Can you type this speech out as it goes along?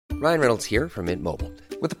Ryan Reynolds here from Mint Mobile.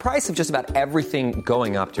 With the price of just about everything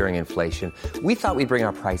going up during inflation, we thought we'd bring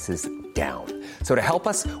our prices down. So to help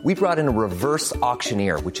us, we brought in a reverse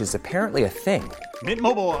auctioneer, which is apparently a thing. Mint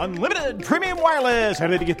Mobile Unlimited Premium Wireless. How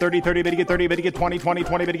to get 30, 30, bit to get 30, bit to get 20, 20,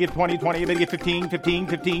 20, bit to get 20, 20, bit to get 15, 15,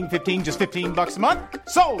 15, 15, just $15 a month?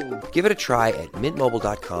 Sold! Give it a try at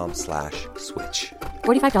mintmobile.com/switch.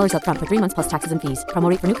 $45 up front for 3 months plus taxes and fees. Promo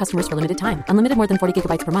rate for new customers for limited time. Unlimited more than 40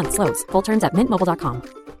 gigabytes per month. Slows full terms at mintmobile.com.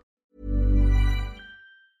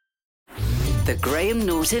 The Graham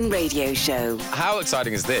Norton Radio Show. How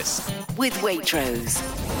exciting is this? With Waitrose.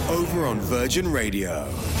 Over on Virgin Radio.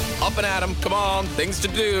 Up and at 'em, come on, things to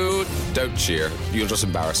do. Don't cheer, you'll just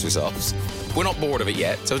embarrass yourselves. We're not bored of it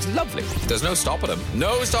yet, so it's lovely. There's no stopping them.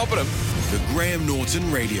 No stopping them. The Graham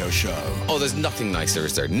Norton Radio Show. Oh, there's nothing nicer,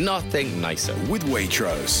 is there? Nothing nicer. With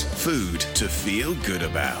Waitrose. Food to feel good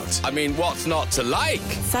about. I mean, what's not to like?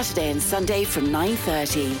 Saturday and Sunday from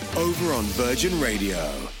 9:30. Over on Virgin Radio.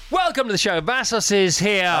 Welcome to the show. Vassos is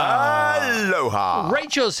here. Aloha.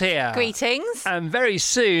 Rachel's here. Greetings. And very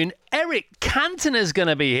soon, Eric Cantona is going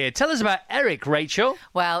to be here. Tell us about Eric, Rachel.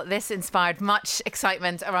 Well, this inspired much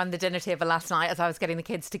excitement around the dinner table last night as I was getting the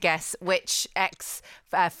kids to guess which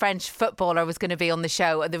ex-French footballer was going to be on the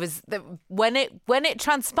show. When it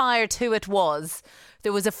transpired who it was,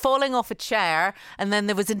 there was a falling off a chair, and then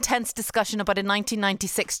there was intense discussion about a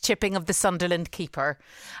 1996 chipping of the Sunderland keeper.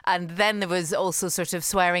 And then there was also sort of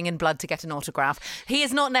swearing in blood to get an autograph. He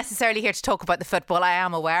is not necessarily here to talk about the football, I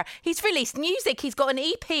am aware. He's released music. He's got an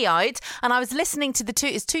EP out, and I was listening to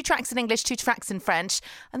his 2 tracks in English, 2 tracks in French,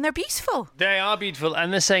 and they're beautiful. They are beautiful,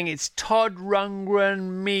 and they're saying it's Todd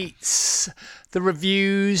Rundgren meets the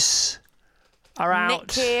reviews are out. Nick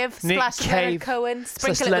Cave, splash of Leonard Cohen,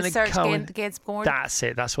 sprinkle it with Serge Gainsbourg. That's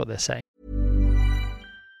it. That's what they're saying.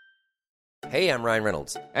 Hey, I'm Ryan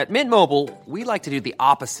Reynolds. At Mint Mobile, we like to do the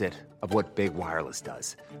opposite of what Big Wireless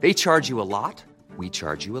does. They charge you a lot. We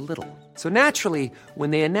charge you a little. So naturally,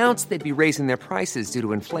 when they announced they'd be raising their prices due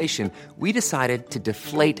to inflation, we decided to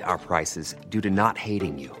deflate our prices due to not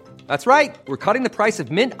hating you. That's right. We're cutting the price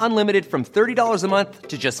of Mint Unlimited from $30 a month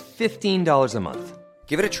to just $15 a month.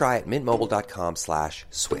 Give it a try at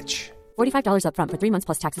mintmobile.com/switch. $45 up front for 3 months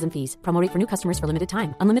plus taxes and fees. Promo rate for new customers for limited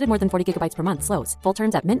time. Unlimited more than 40 gigabytes per month. Slows full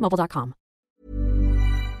terms at mintmobile.com.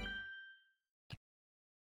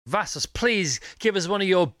 Vassos, please give us one of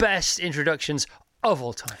your best introductions of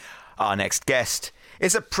all time. Our next guest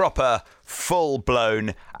is a proper,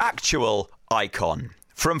 full-blown, actual icon.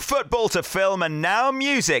 From football to film and now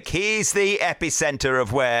music, he's the epicenter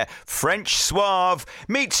of where French suave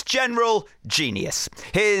meets general genius.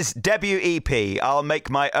 His debut EP, I'll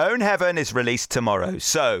Make My Own Heaven, is released tomorrow.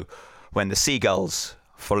 So, when the seagulls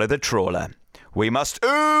follow the trawler, we must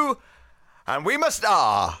ooh and we must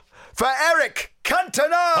ah for Eric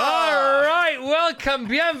Cantona! All right, welcome,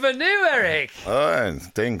 bienvenue, Eric.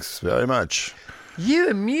 Thanks very much. You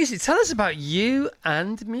and music. Tell us about you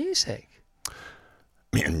and music.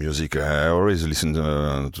 Me and music. I always listen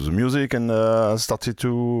to the music, and I started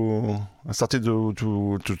to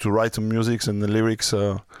write some music and the lyrics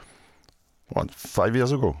 5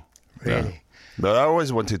 years ago. Really? Yeah. But I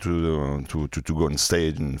always wanted to go on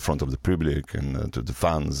stage in front of the public and to the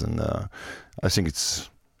fans, and I think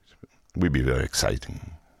will be very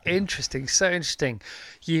exciting. Interesting, so interesting.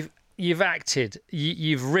 You've acted,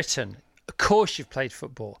 you've written. Of course, you've played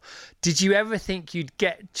football. Did you ever think you'd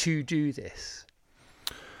get to do this?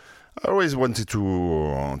 I always wanted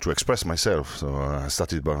to express myself, so I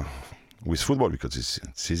started with football because it's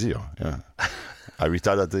easier. Yeah, I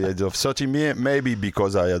retired at the age of 30, maybe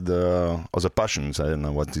because I had other passions and I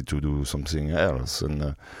wanted to do something else.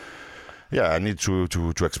 And I need to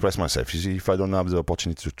express myself. You see, if I don't have the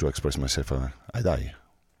opportunity to express myself, I die.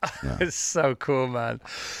 Yeah. It's so cool, man.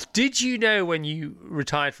 Did you know when you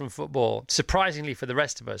retired from football, surprisingly for the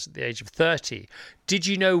rest of us at the age of 30, did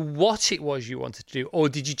you know what it was you wanted to do, or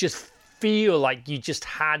did you just feel like you just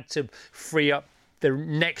had to free up the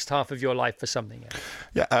next half of your life for something else?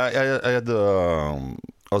 Yeah, I had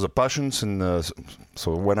other passions, and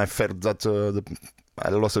so when I felt that I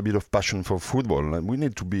lost a bit of passion for football, and we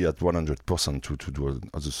need to be at 100% to do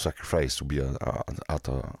the sacrifice to be at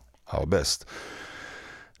our best.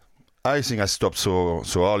 I think I stopped so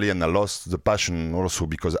early, and I lost the passion also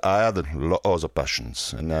because I had other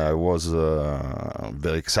passions, and I was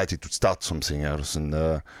very excited to start something else and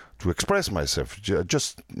to express myself. I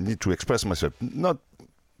just need to express myself, not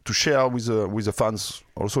to share with the fans.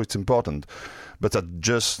 Also, it's important, but I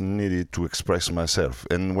just needed to express myself.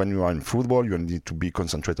 And when you are in football, you need to be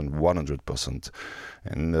concentrated on 100%.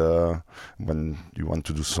 And when you want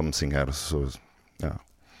to do something else, so yeah,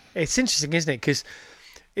 it's interesting, isn't it? Because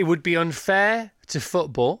it would be unfair to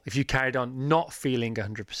football if you carried on not feeling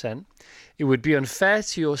 100%. It would be unfair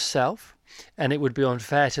to yourself, and it would be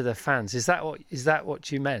unfair to the fans. Is that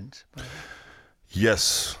what you meant?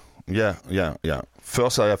 Yes. Yeah.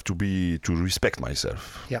 First, I have to respect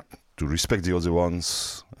myself. Yeah. To respect the other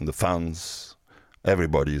ones and the fans,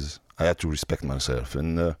 everybody's. I have to respect myself,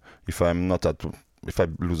 and if I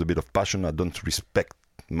lose a bit of passion, I don't respect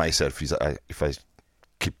myself. If I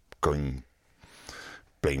keep going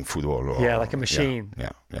playing football, or, like a machine.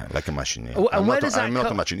 Yeah, like a machine. Yeah. Oh, and I'm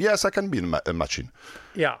not a machine. Yes, I can be a machine.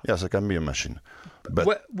 Yeah. Yes, I can be a machine.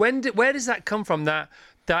 But where does that come from? That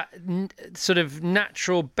sort of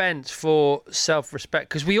natural bent for self-respect,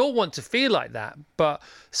 because we all want to feel like that, but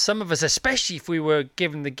some of us, especially if we were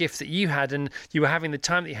given the gift that you had and you were having the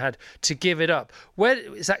time that you had to give it up, where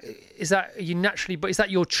is that you naturally? But is that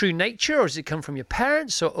your true nature, or does it come from your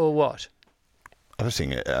parents, or what? I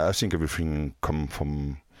think everything comes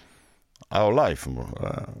from our life,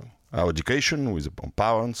 our education with our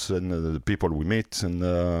parents and the people we meet, and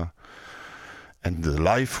the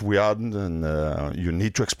life we had, and you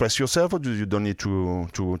need to express yourself, or you don't need to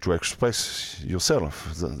express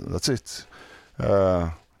yourself. That's it.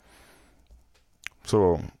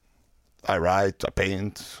 So I write, I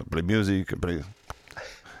paint, I play music,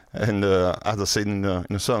 and as I said in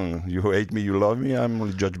a song, you hate me, you love me, I'm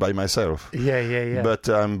only judged by myself. Yeah. But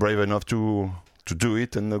I'm brave enough to do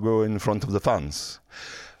it and go in front of the fans.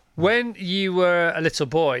 When you were a little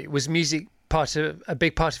boy, was music a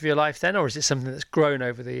big part of your life then, or is it something that's grown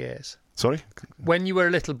over the years? Sorry? When you were a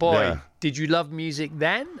little boy, did you love music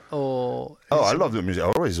then, or? I love the music. I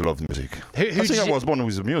always loved music. I think I was born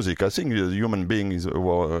with the music. I think the human being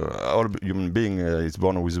all human being is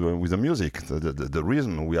born with the music. The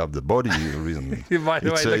reason we have the body, the reason. By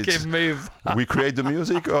the way, look at him move. We create the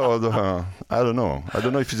music, or I don't know. I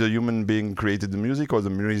don't know if the human being created the music or the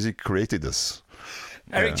music created us.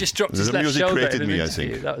 Eric just dropped his left shoulder in an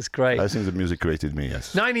interview. That was great. I think the music created me,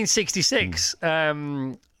 yes. 1966,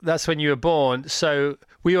 that's when you were born. So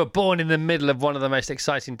we were born in the middle of one of the most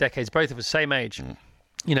exciting decades, both of us, same age.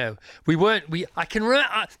 You know, I can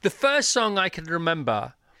remember, the first song I can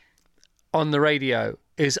remember on the radio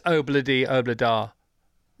is Obla-Dee, Obla-Da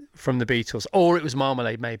from the Beatles, or it was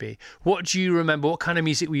Marmalade maybe. What do you remember? What kind of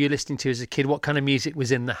music were you listening to as a kid? What kind of music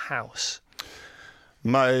was in the house?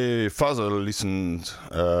 My father listened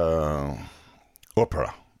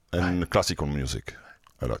opera and classical music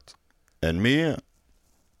a lot. And me, in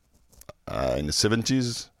the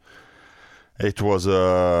 70s, it was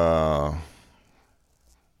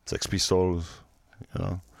Sex Pistols,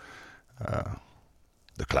 The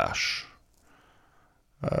Clash.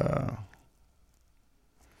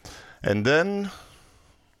 And then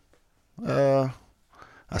I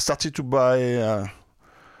started to buy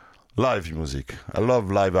live music. I love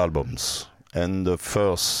live albums. And the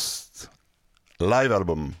first live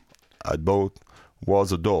album I bought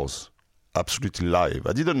was The Doors. Absolutely live.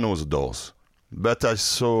 I didn't know The Doors, but I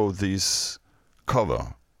saw this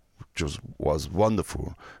cover, which was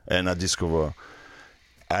wonderful. And I discovered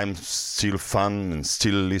I'm still fan and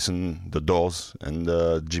still listen The Doors and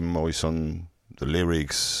Jim Morrison, the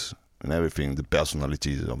lyrics and everything, the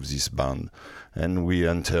personalities of this band. And we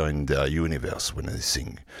enter in their universe when they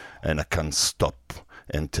sing. And I can't stop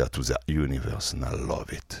enter to their universe, and I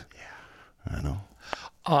love it. Yeah. You know?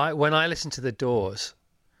 When I listen to The Doors,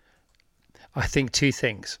 I think two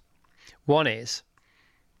things. One is,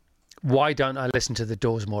 why don't I listen to The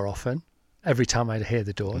Doors more often? Every time I hear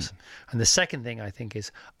The Doors. And the second thing I think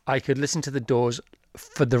is, I could listen to The Doors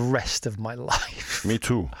for the rest of my life. Me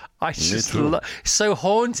too. It's so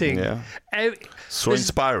haunting. Yeah. So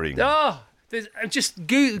inspiring. There's just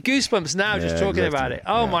goosebumps now just talking about it.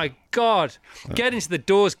 Oh, my God. Get into The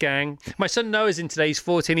Doors, gang. My son Noah's in today. He's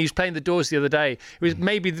 14. He was playing The Doors the other day. It was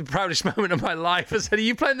maybe the proudest moment of my life. I said, are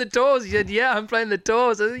you playing The Doors? He said, yeah, I'm playing The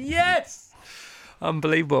Doors. I said, yes.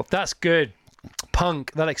 Unbelievable. That's good.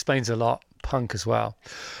 Punk. That explains a lot. Punk as well.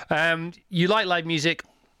 You like live music.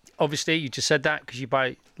 Obviously, you just said that because you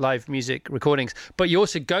buy live music recordings. But you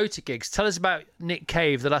also go to gigs. Tell us about Nick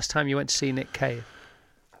Cave, the last time you went to see Nick Cave.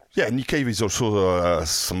 Yeah, Nick Cave is also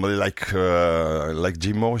somebody like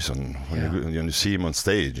Jim Morrison when you see him on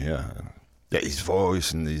stage. Yeah, his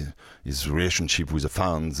voice and his relationship with the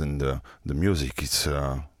fans and the music. It's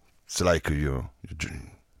like you're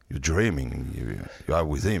dreaming. You are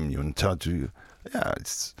with him. You enter to. Yeah,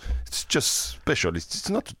 it's just special. It's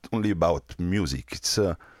not only about music. It's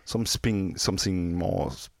something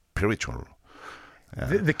more spiritual. Yeah.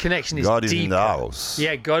 The connection is God deep. is in the house.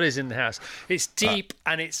 Yeah, God is in the house. It's deep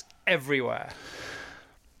and it's everywhere.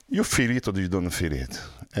 You feel it or you don't feel it.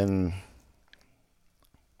 And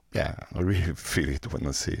Yeah, I really feel it when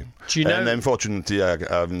I see him. Do you know? And unfortunately, I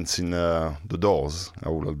haven't seen The Doors. I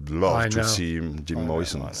would love to see Jim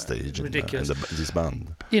Morrison on stage. Ridiculous. And this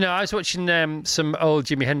band. You know, I was watching some old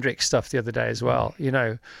Jimi Hendrix stuff the other day as well. You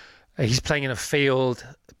know, he's playing in a field,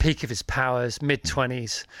 peak of his powers,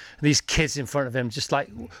 mid-20s. These kids in front of him, just like,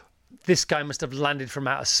 this guy must have landed from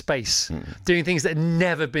outer space, doing things that had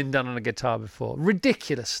never been done on a guitar before.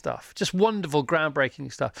 Ridiculous stuff. Just wonderful,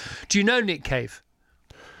 groundbreaking stuff. Do you know Nick Cave?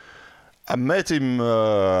 I met him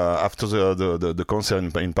after the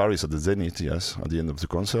concert in Paris at the Zenith, yes, at the end of the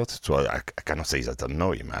concert. So I cannot say that I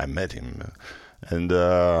know him. I met him. And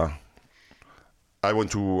I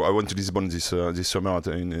went to Lisbon this summer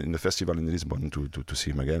in the festival in Lisbon to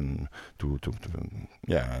see him again.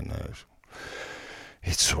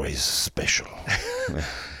 It's always special.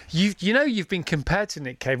 You've been compared to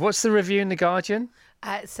Nick Cave. What's the review in The Guardian?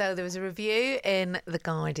 So there was a review in The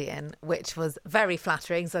Guardian which was very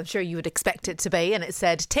flattering, so I'm sure you would expect it to be, and it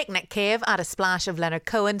said, take Nick Cave, add a splash of Leonard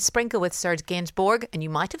Cohen, sprinkle with Serge Gainsbourg, and you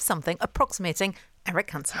might have something approximating Eric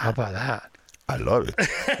Cantona. How about that? I love it.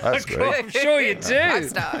 That's great. I'm sure you do.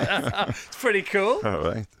 It's pretty cool. All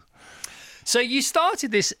right. So you started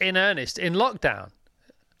this in earnest in lockdown,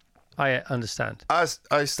 I understand. I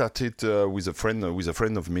started with a friend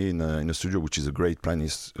of me in a studio, which is a great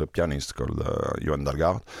pianist called Johan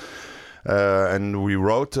Dalgaard, and we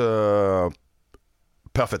wrote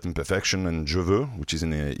Perfect Imperfection and Je Veux, which is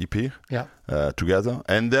in an EP, together.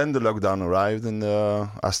 And then the lockdown arrived, and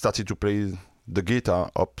I started to play the guitar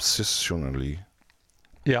obsessionally,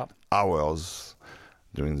 hours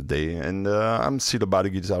during the day. And I'm still a bad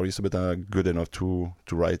guitarist, but I'm good enough to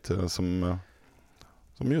write some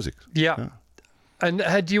music. Yeah. And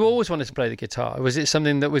had you always wanted to play the guitar? Was it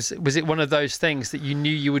something that was it one of those things that you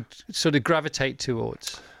knew you would sort of gravitate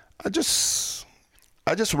towards? I just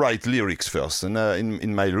write lyrics first, and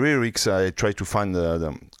in my lyrics I try to find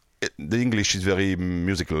the English is very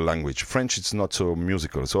musical language. French it's not so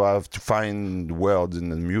musical, so I have to find words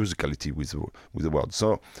and the musicality with the words.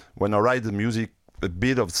 So when I write the music, a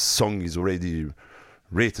bit of the song is already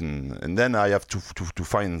written, and then I have to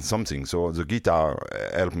find something. So the guitar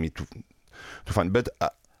helped me to find. But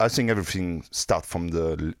I think everything starts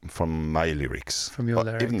from my lyrics. From your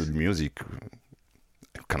lyrics. Even the music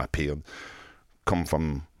can come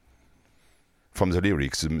from the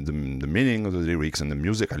lyrics, the meaning of the lyrics and the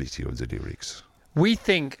musicality of the lyrics. We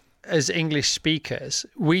think, as English speakers,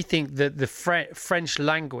 we think that the French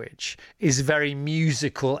language is very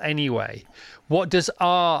musical anyway. What does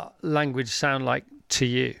our language sound like to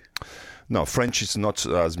you? No, French is not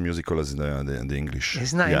as musical as the English.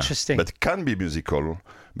 Isn't that interesting? But it can be musical,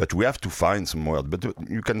 but we have to find some word. But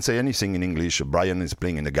you can say anything in English. Brian is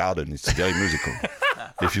playing in the garden. It's very musical.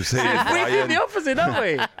 If you say Brian, we do the opposite, don't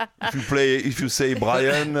we? If you say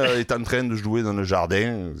Brian est en train de jouer dans le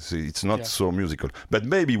jardin, it's not so musical. But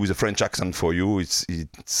maybe with a French accent for you, it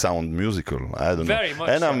sounds musical. I don't know. Very much.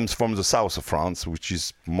 And so. I'm from the south of France, which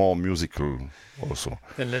is more musical also.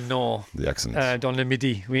 Than le nord. The accent. Dans le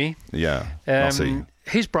midi, oui. Yeah.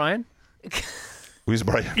 Who's Brian? Who's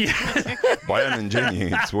Brian? Brian and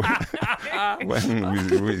Jenny. It's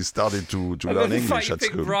when we started to learn English at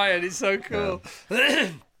school. Brian, it's so cool.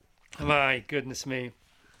 Yeah. My goodness me.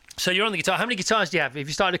 So you're on the guitar. How many guitars do you have? Have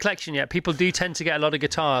you started a collection yet? People do tend to get a lot of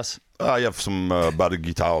guitars. I have some bad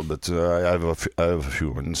guitar, but I have a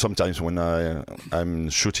few. And sometimes when I'm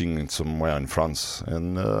shooting somewhere in France,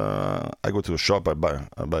 and I go to a shop, I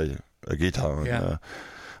buy a guitar. Yeah. And,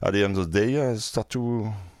 at the end of the day, I start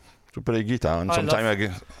to play guitar, and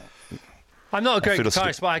sometimes I'm not a great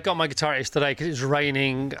guitarist, but I got my guitar yesterday because it was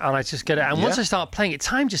raining, and I just get it. And once I start playing it,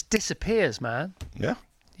 time just disappears, man. Yeah.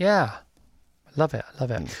 Yeah. I love it.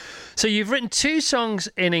 So you've written 2 songs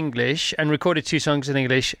in English and recorded 2 songs in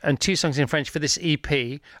English and 2 songs in French for this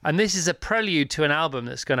EP. And this is a prelude to an album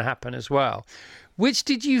that's going to happen as well. Which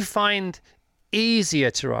did you find easier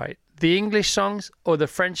to write? The English songs or the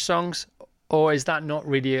French songs? Or is that not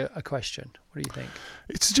really a question? What do you think?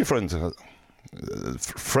 It's different.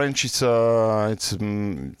 French, I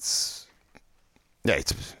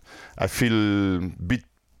feel a bit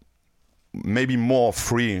maybe more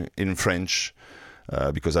free in French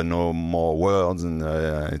because I know more words and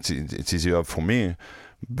it's easier for me.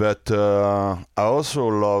 But I also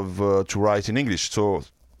love to write in English. So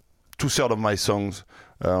 2/3 of my songs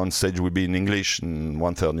on stage will be in English and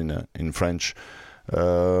 1/3 in French.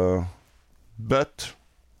 But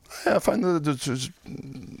I find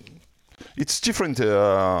it's different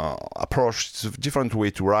approach. It's a different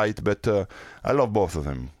way to write, but I love both of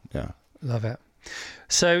them. Yeah, love it.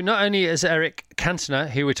 So not only is Eric Cantona,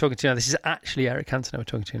 who we're talking to now, this is actually Eric Cantona we're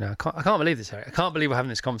talking to now. I can't believe this, Eric. I can't believe we're having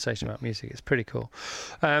this conversation about music. It's pretty cool.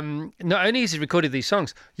 Not only has he recorded these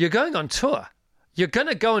songs, you're going on tour. You're going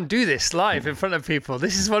to go and do this live in front of people.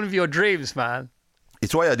 This is one of your dreams, man.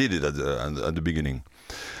 It's why I did it at the beginning.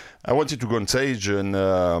 I wanted to go on stage,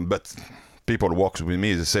 but people walked with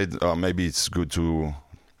me. They said, maybe it's good to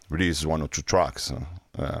release 1 or 2 tracks.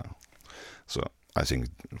 So I think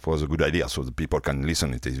it was a good idea, so the people can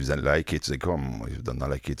listen it. If they like it, they come. If they don't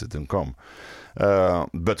like it, they don't come.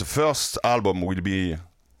 But the first album will be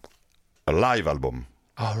a live album.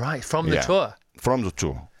 All right, from the tour? From the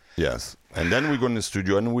tour, yes. And then we go in the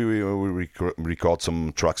studio and we record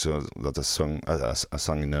some tracks that I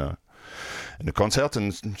sang in a concert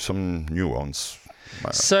and some new ones.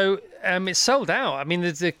 So it's sold out. I mean,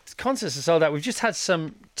 the concerts are sold out. We've just had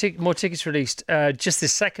some more tickets released just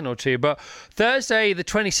this second or two. But Thursday, the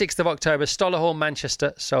 26th of October, Stoller Hall,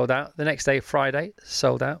 Manchester, sold out. The next day, Friday,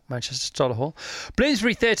 sold out, Manchester, Stoller Hall.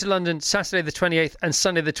 Bloomsbury Theatre, London, Saturday the 28th and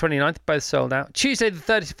Sunday the 29th, both sold out. Tuesday, the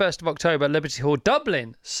 31st of October, Liberty Hall,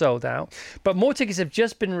 Dublin, sold out. But more tickets have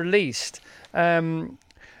just been released. Cantona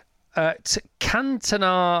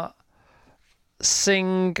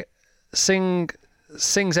Sings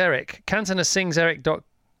Eric. Cantona Sings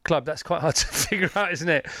Eric.club. That's quite hard to figure out, isn't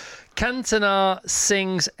it? Cantona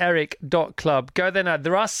Sings Eric.club. Go there now.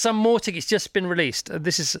 There are some more tickets just been released.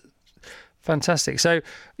 This is fantastic. So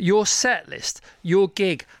your set list, your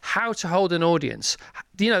gig, how to hold an audience.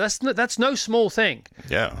 You know, that's no small thing.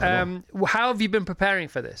 Yeah. How have you been preparing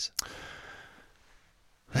for this?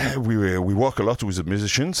 We work a lot with the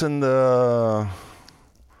musicians, and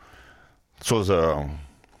so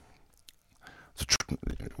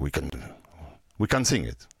we can sing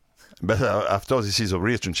it, but after this is a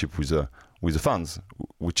relationship with the fans,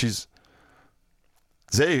 which is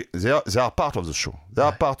they are part of the show. They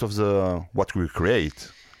are part of what we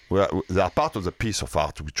create. They are part of the piece of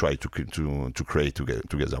art we try to create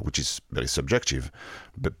together, which is very subjective,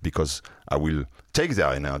 but because I will take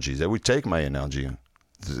their energy, they will take my energy.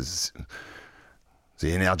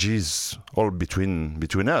 The energy is all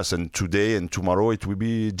between us, and today and tomorrow it will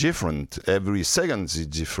be different. Every second is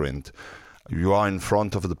different. You are in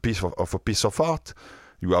front of a piece of art.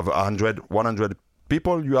 You have 100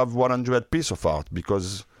 people. You have 100 pieces of art,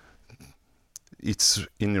 because it's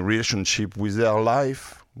in a relationship with their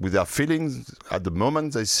life, with their feelings. At the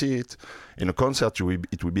moment they see it. In a concert,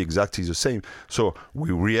 it will be exactly the same. So we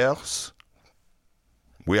rehearse.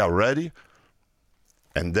 We are ready,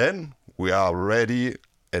 and then we are ready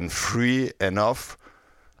and free enough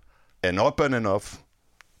and open enough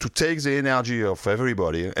to take the energy of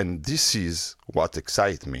everybody. And this is what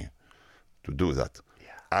excites me, to do that.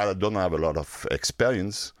 Yeah. I don't have a lot of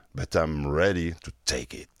experience, but I'm ready to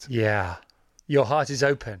take it. Yeah. Your heart is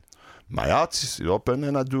open. My heart is open,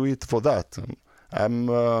 and I do it for that. I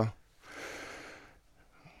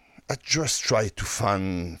just try to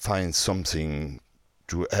find something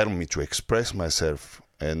to help me to express myself,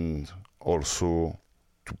 and also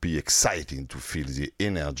to be exciting, to feel the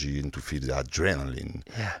energy and to feel the adrenaline,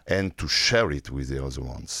 and to share it with the other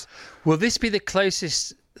ones. Will this be the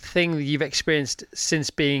closest thing that you've experienced since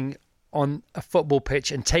being on a football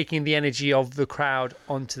pitch and taking the energy of the crowd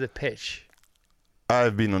onto the pitch?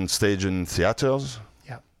 I've been on stage in theaters,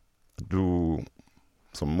 do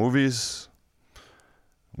some movies,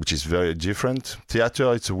 which is very different.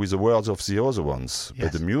 Theater, it's with the words of the other ones. Yes.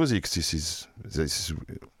 But the music, this is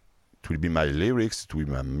it will be my lyrics, it will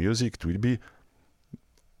be my music, it will be,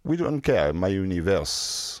 we don't care, my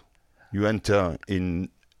universe. You enter in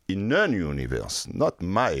a universe, not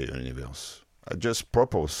my universe. I just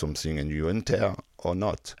propose something and you enter or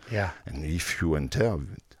not. Yeah. And if you enter,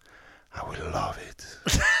 I will love it.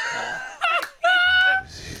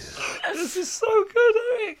 This is so good,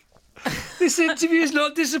 Eric. This interview is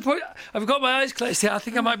not disappointing. I've got my eyes closed here. I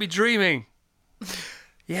think I might be dreaming.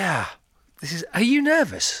 Yeah. Are you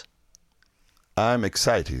nervous? I'm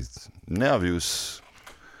excited, nervous.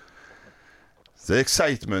 The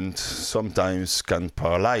excitement sometimes can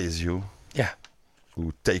paralyze you. Yeah.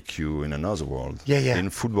 To take you in another world. Yeah, yeah. In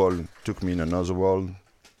football, it took me in another world.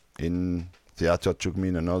 In theater, it took me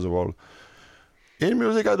in another world. In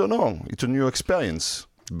music, I don't know. It's a new experience.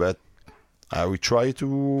 But I will try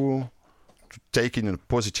to take it in a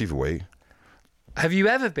positive way. Have you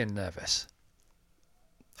ever been nervous?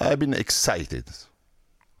 I've been excited,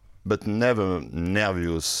 but never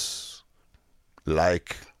nervous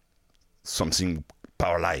like something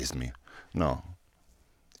paralyzed me. No.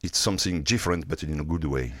 It's something different, but in a good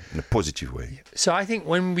way, in a positive way. So I think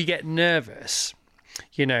when we get nervous,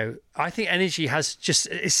 I think energy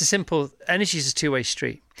energy is a two-way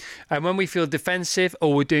street. And when we feel defensive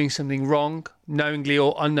or we're doing something wrong, knowingly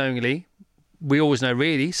or unknowingly, we always know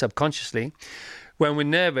really, subconsciously, when we're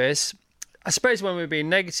nervous, I suppose when we're being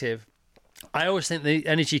negative, I always think the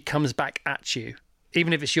energy comes back at you,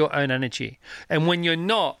 even if it's your own energy. And when you're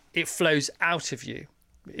not, it flows out of you.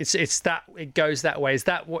 It goes that way.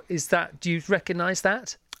 Do you recognise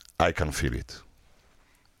that? I can feel it.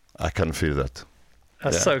 I can feel that.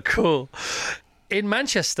 That's so cool. In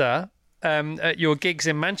Manchester, at your gigs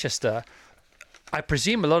in Manchester, I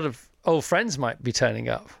presume a lot of old friends might be turning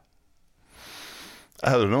up.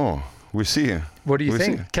 I don't know. We see. What do you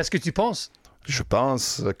think? Qu'est-ce que tu penses? Je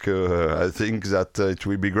pense que I think that it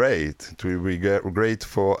will be great. It will be great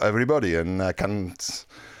for everybody, and I can't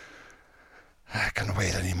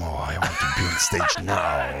wait anymore. I want to be on stage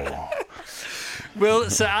now. Will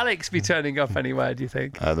Sir Alex be turning up anywhere, do you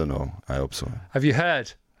think? I don't know. I hope so. Have you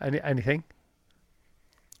heard anything?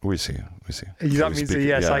 We see. That means a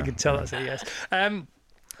yes. Yeah. I can tell that's a yes.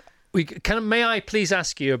 May I please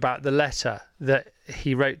ask you about the letter that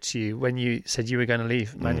he wrote to you when you said you were going to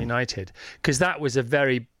leave Man United? Because that was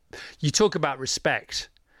you talk about respect.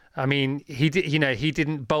 I mean, he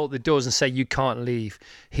didn't bolt the doors and say you can't leave.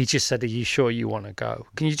 He just said, "Are you sure you want to go?"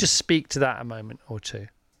 Can you just speak to that a moment or two?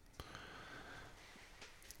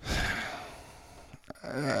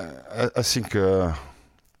 I think he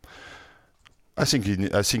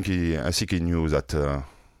knew that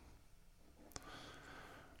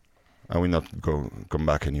I will not come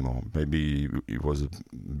back anymore. Maybe he was a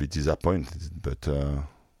bit disappointed, but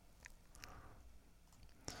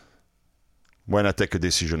when I take a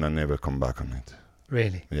decision, I never come back on it.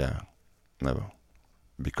 Really? Yeah, never,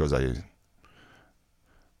 because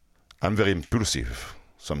I'm very impulsive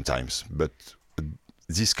sometimes, but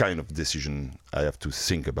this kind of decision, I have to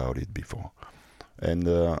think about it before. And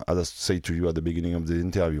as I say to you at the beginning of the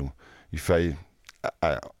interview, if I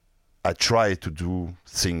try to do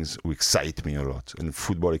things that excite me a lot, and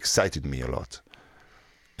football excited me a lot.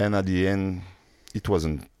 And at the end, it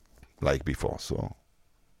wasn't like before, so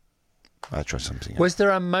I tried something else. Was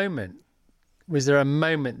there a moment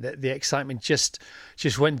that the excitement just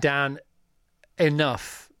went down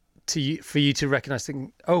enough for you to recognise,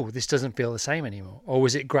 thinking, oh, this doesn't feel the same anymore? Or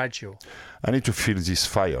was it gradual? I need to feel this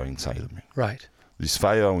fire inside of me. Right. This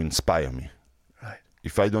fire will inspire me. Right.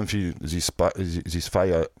 If I don't feel this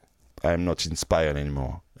fire, I am not inspired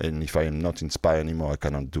anymore. And if I am not inspired anymore, I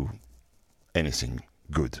cannot do anything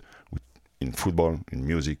good in football, in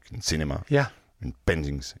music, in cinema, in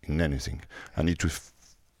paintings, in anything. I need to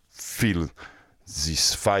feel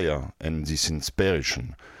this fire and this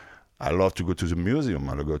inspiration. I love to go to the museum.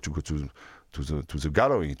 I love to go to the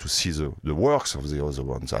gallery to see the works of the other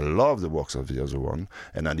ones. I love the works of the other one.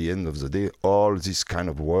 And at the end of the day, all these kind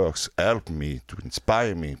of works help me, to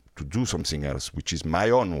inspire me to do something else, which is my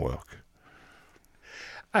own work.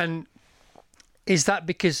 And is that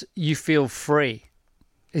because you feel free?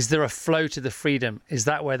 Is there a flow to the freedom? Is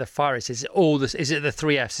that where the fire is? Is it is it the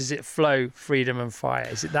 3 Fs? Is it flow, freedom and fire?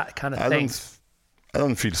 Is it that kind of thing? I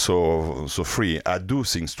don't feel so free. I do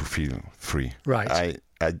things to feel free. Right.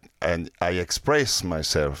 I express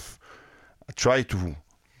myself. I try to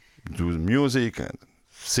do music,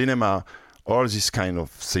 cinema, all these kind of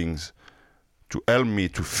things to help me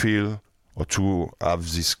to feel or to have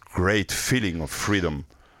this great feeling of freedom.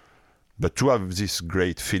 But to have this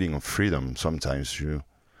great feeling of freedom, sometimes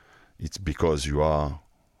it's because you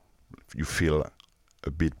feel a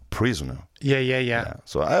bit prisoner. Yeah.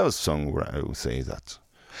 So I have a song where I would say that.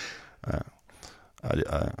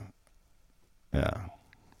 Yeah.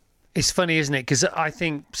 It's funny, isn't it? Because I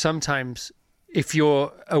think sometimes if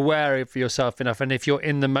you're aware of yourself enough and if you're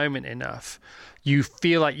in the moment enough, you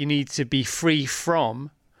feel like you need to be free from,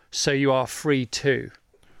 so you are free to.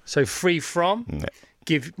 So free from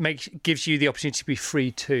gives you the opportunity to be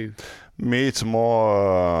free to. Me, it's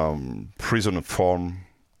more prisoner form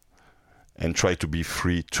and try to be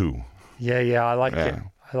free too. Yeah, I like it.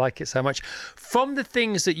 I like it so much. From the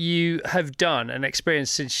things that you have done and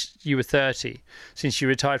experienced since you were 30, since you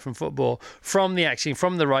retired from football, from the acting,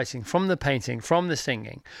 from the writing, from the painting, from the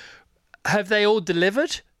singing, have they all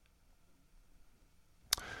delivered?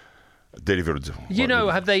 Delivered.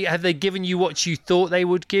 Have they given you what you thought they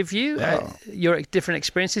would give you? Your different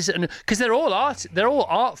experiences, and because they're all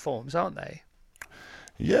art forms, aren't they?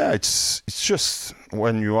 Yeah, it's just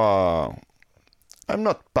when you are. I'm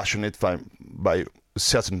not passionate by a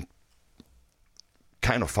certain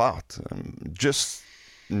kind of art. Just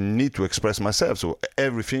need to express myself. So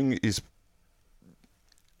everything is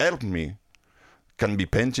help me. Can be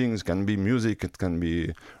paintings, can be music, it can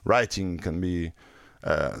be writing, can be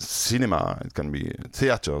cinema, it can be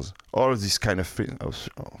theaters. All this kind of thing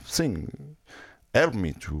help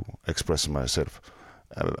me to express myself.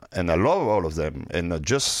 And I love all of them. And I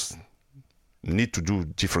just need to do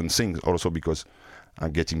different things also because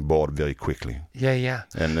I'm getting bored very quickly. Yeah.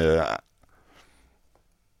 And I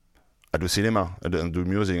do cinema, I do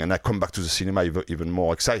music, and I come back to the cinema even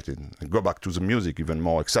more excited. I go back to the music even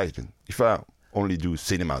more excited. If I only do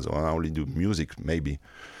cinemas or I only do music, maybe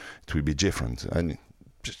it will be different. And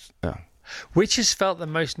just, yeah. Which has felt the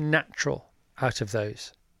most natural out of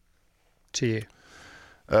those to you?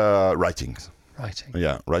 Writing.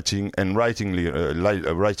 Yeah, writing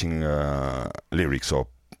lyrics or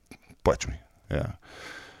poetry. Yeah,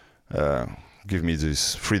 give me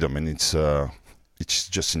this freedom, and it's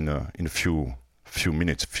just in a few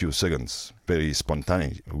minutes, few seconds, very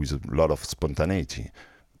spontaneous, with a lot of spontaneity.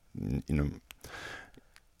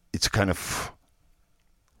 It's kind of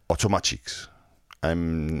automatic.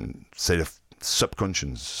 I'm say of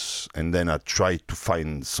subconscious, and then I try to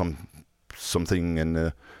find something,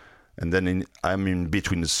 and then I'm in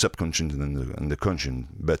between the subconscious and the conscious,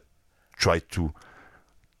 but try to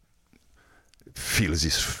feel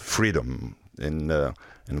this freedom and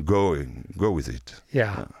go with it.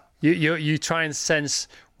 Yeah. You try and sense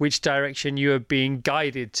which direction you are being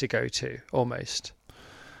guided to go to, almost.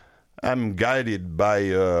 I'm guided by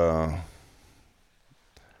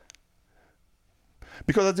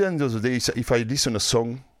because at the end of the day, if I listen a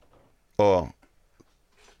song, or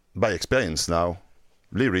by experience now,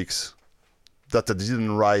 lyrics that I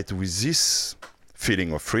didn't write with this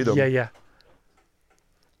feeling of freedom. Yeah.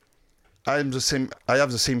 I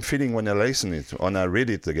have the same feeling when I listen it, when I read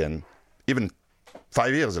it again, even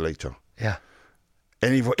 5 years later. Yeah.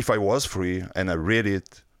 And if I was free and I read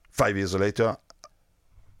it 5 years later,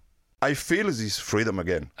 I feel this freedom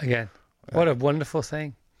again. What a wonderful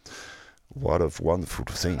thing. What a wonderful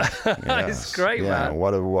thing. Yes. It's great, man.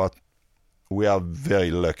 What we are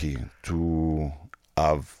very lucky to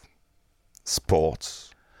have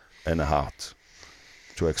sports and art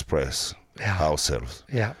to express ourselves.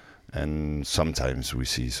 Yeah. And sometimes we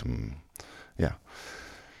see some,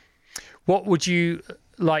 What would you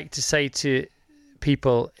like to say to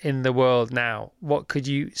people in the world now? What could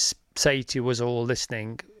you say to us all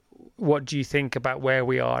listening? What do you think about where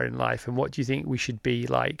we are in life, and what do you think we should be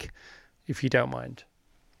like, if you don't mind?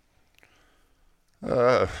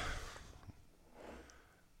 There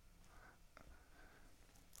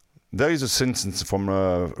is a sentence from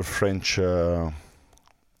a French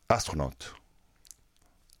astronaut,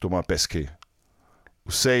 Thomas Pesquet,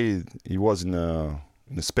 who said he was in a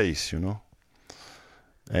space,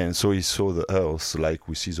 and so he saw the Earth like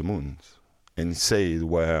we see the moon, and he said,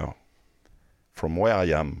 from where I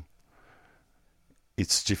am,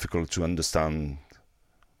 it's difficult to understand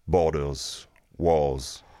borders,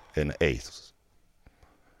 wars, and hate.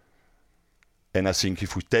 And I think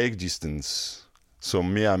if we take distance, so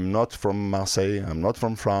me, I'm not from Marseille, I'm not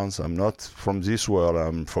from France, I'm not from this world,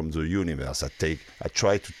 I'm from the universe. I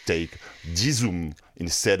try to take de-zoom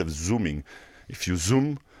instead of zooming. If you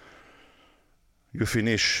zoom, you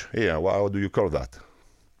finish here. How do you call that?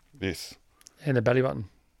 This. In the belly button.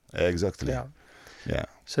 Exactly. Yeah.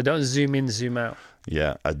 So don't zoom in, zoom out.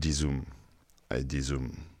 Yeah, I de-zoom.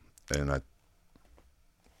 And I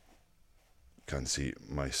can see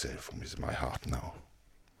myself with my heart now.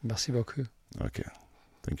 Merci beaucoup. Okay.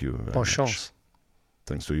 Thank you very Bonne much. chance.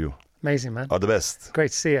 Thanks to you. Amazing, man. All the best.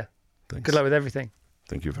 Great to see you. Thanks. Good luck with everything.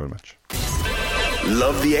 Thank you very much.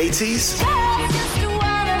 Love the 80s?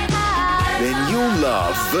 Then you'll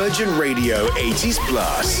love Virgin Radio 80s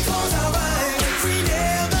Plus.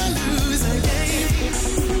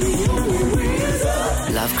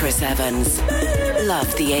 Love Chris Evans.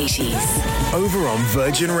 Love the 80s. Over on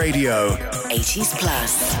Virgin Radio 80s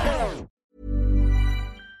Plus.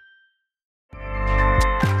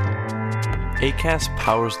 Acast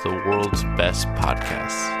powers the world's best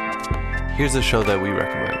podcasts. Here's a show that we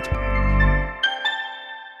recommend.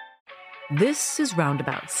 This is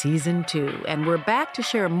Roundabout Season 2, and we're back to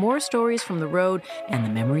share more stories from the road and the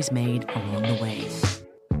memories made along the way.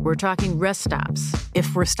 We're talking rest stops,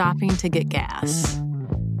 if we're stopping to get gas.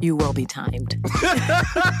 You will be timed.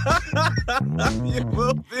 You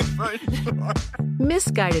will be for sure.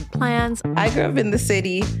 Misguided plans. I grew up in the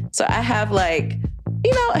city, so I have a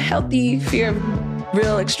healthy fear of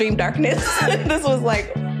real extreme darkness. This was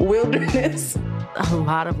like wilderness. A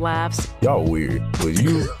lot of laughs. Y'all weird, but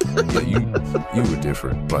you were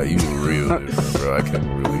different. Like, you were real different, bro. I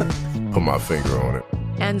can't really put my finger on it.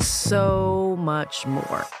 And so much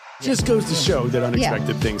more. Just goes to show that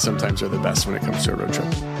unexpected things sometimes are the best when it comes to a road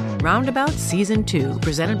trip. Roundabout Season 2,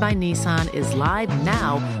 presented by Nissan, is live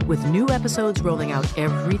now with new episodes rolling out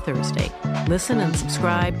every Thursday. Listen and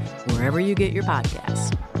subscribe wherever you get your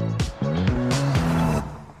podcasts.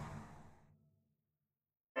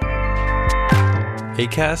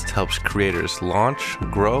 Acast helps creators launch,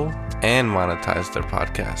 grow, and monetize their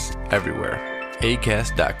podcasts everywhere.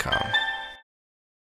 Acast.com.